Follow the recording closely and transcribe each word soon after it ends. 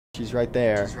She's right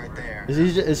there.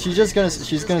 Is she just gonna?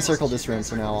 She's gonna circle this room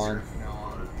from now on.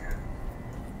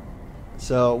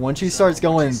 So when she starts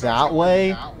going that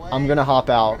way, I'm gonna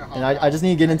hop out, and I just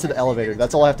need to get into the elevator.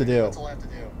 That's all I have to do.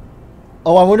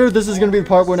 Oh, I wonder if this is gonna be the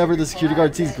part whenever the security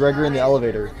guard sees Gregory in the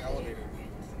elevator.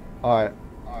 All right.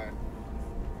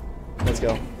 Let's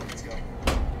go.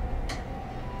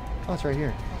 Oh, it's right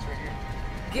here.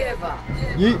 Give up.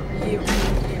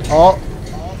 Oh.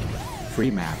 Free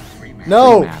map.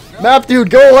 No! Map dude,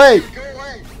 go away!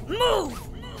 Move!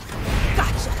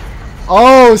 Gotcha!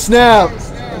 Oh, snap!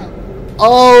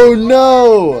 Oh,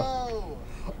 no!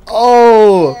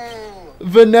 Oh!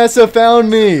 Vanessa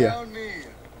found me!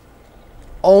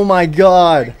 Oh my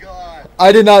god!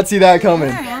 I did not see that coming.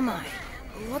 Where am I?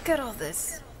 Look at all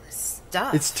this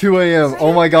stuff. It's 2 a.m.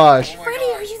 Oh my gosh.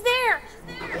 Freddy, are you there?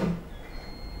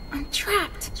 I'm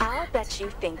trapped. I'll bet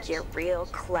you think you're real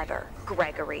clever,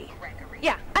 Gregory.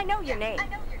 Yeah, I know your name.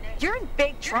 You're in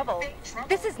big trouble.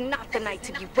 This is not the night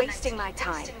to be wasting my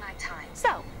time.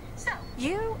 So,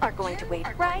 you are going to wait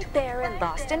right there in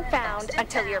Lost and Found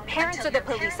until your parents or the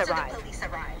police arrive.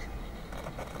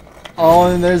 Oh,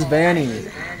 and there's Vanny.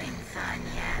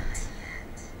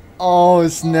 Oh,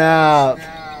 snap.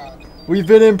 We've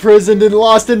been imprisoned and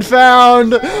lost and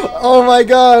found. Oh my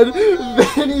god.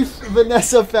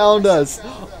 Vanessa found us.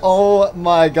 Oh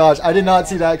my gosh. I did not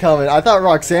see that coming. I thought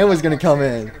Roxanne was going to come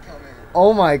in.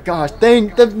 Oh my gosh.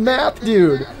 Thank the map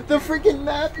dude. The freaking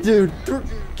map dude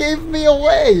gave me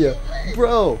away.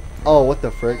 Bro. Oh, what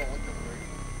the frick?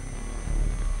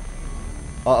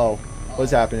 Uh-oh.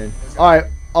 What's happening? Alright.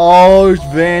 Oh,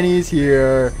 Vanny's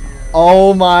here.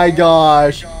 Oh my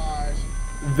gosh.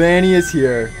 Vanny is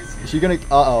here. Is she gonna...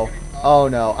 Uh-oh. Oh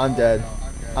no, I'm dead.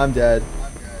 I'm dead.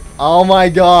 Oh my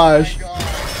gosh.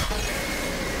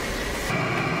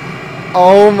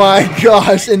 Oh my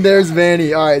gosh, and there's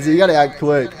Vanny. Alright, so you gotta act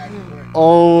quick.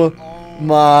 Oh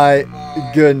my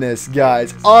goodness,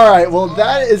 guys. Alright, well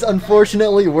that is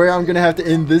unfortunately where I'm gonna have to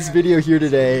end this video here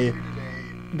today.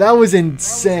 That was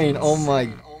insane. Oh my...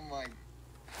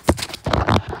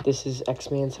 This is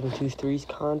Xman723's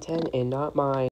content and not mine.